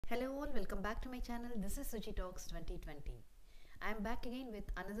Hello all, welcome back to my channel. This is Suchi Talks 2020. I am back again with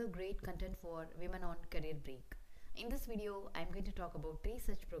another great content for women on career break. In this video, I am going to talk about three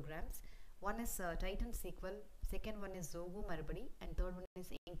such programs. One is Titan Sequal, second one is Zᴏဃᴏ, and third one is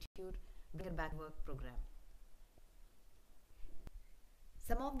Incure Bring Back Work program.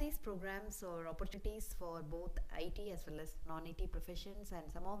 Some of these programs are opportunities for both IT as well as non-IT professions, and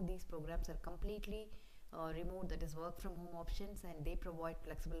some of these programs are completely remote, that is work from home options, and they provide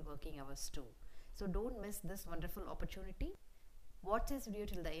flexible working hours too. So don't miss this wonderful opportunity. Watch this video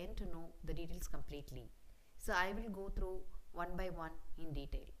till the end to know the details completely. So I will go through one by one in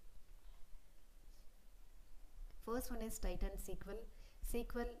detail. First one is Titan Sequal.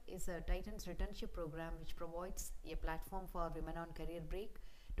 Sequal is a Titan's returnship program which provides a platform for women on career break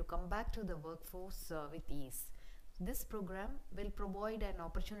to come back to the workforce with ease. This program will provide an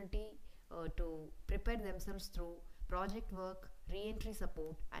opportunity to prepare themselves through project work, re-entry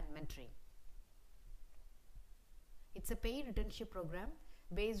support and mentoring. It's a paid internship program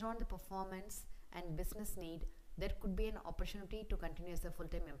based on the performance and business need. There could be an opportunity to continue as a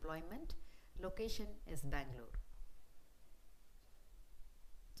full-time employment. Location is Bangalore.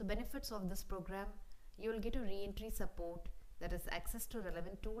 So benefits of this program: you will get a re-entry support, that is access to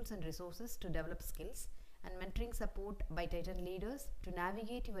relevant tools and resources to develop skills, and mentoring support by Titan leaders to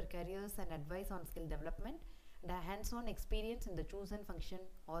navigate your careers and advice on skill development, and a hands-on experience in the chosen function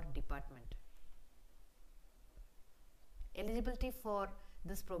or department. Eligibility for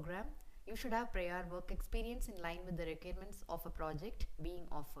this program: you should have prior work experience in line with the requirements of a project being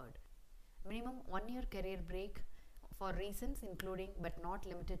offered. Minimum 1 year career break for reasons including but not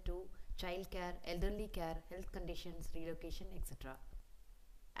limited to childcare, elderly care, health conditions, relocation, etc.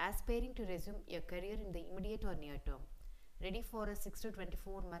 Aspiring to resume a career in the immediate or near term. Ready for a 6 to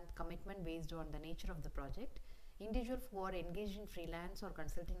 24 month commitment based on the nature of the project. Individuals who are engaged in freelance or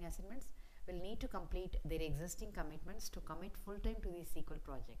consulting assignments will need to complete their existing commitments to commit full-time to the Sequal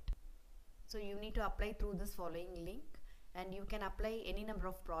project. So you need to apply through this following link, and you can apply any number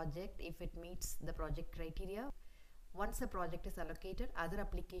of projects if it meets the project criteria. Once the project is allocated, other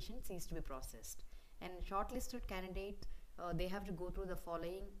applications cease to be processed. And shortlisted candidates, they have to go through the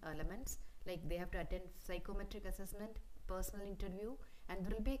following elements, like they have to attend psychometric assessment, personal interview, and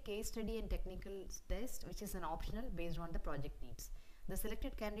there will be a case study and technical test which is an optional based on the project needs. The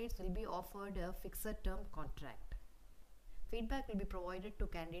selected candidates will be offered a fixed term contract. Feedback will be provided to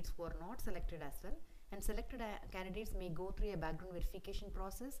candidates who are not selected as well, and selected candidates may go through a background verification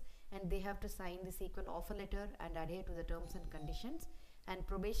process, and they have to sign the Sequal offer letter and adhere to the terms and conditions. And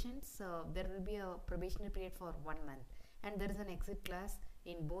probations, there will be a probationary period for 1 month, and there is an exit class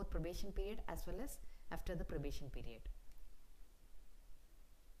in both probation period as well as after the probation period.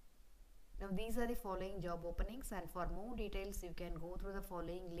 Now these are the following job openings, and for more details you can go through the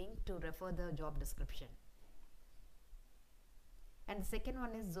following link to refer the job description. And the second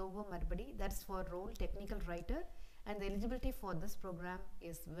one is Zᴏဃᴏ, that's for role technical writer, and the eligibility for this program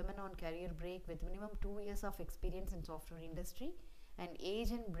is women on career break with minimum 2 years of experience in software industry, and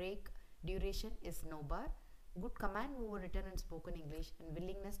age and break duration is no bar. Good command over written and spoken English, and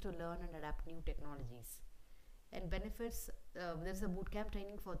willingness to learn and adapt new technologies. And benefits: there is a bootcamp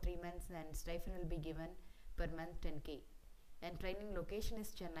training for 3 months, and stipend will be given per month 10K. And training location is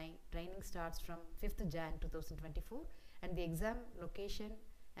Chennai. Training starts from 5th Jan 2024, and the exam location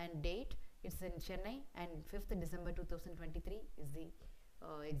and date is in Chennai, and 5th December 2023 is the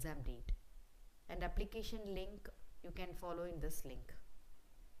exam date. And application link you can follow in this link.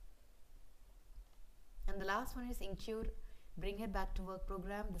 And the last one is Incure Bring Her Back to Work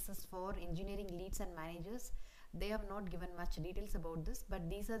program. This is for engineering leads and managers. They have not given much details about this, but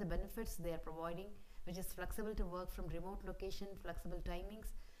these are the benefits they are providing, which is flexible to work from remote location, flexible timings,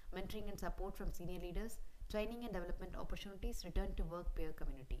 mentoring and support from senior leaders, training and development opportunities, return to work peer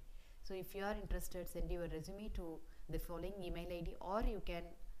community. So if you are interested, send your resume to the following email ID, or you can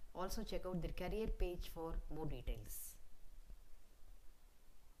also check out their career page for more details.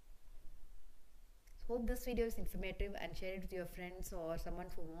 Hope this video is informative, and share it with your friends or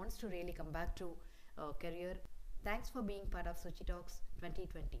someone who wants to really come back to career. Thanks for being part of Suchi Talks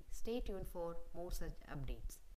 2020. Stay tuned for more such updates.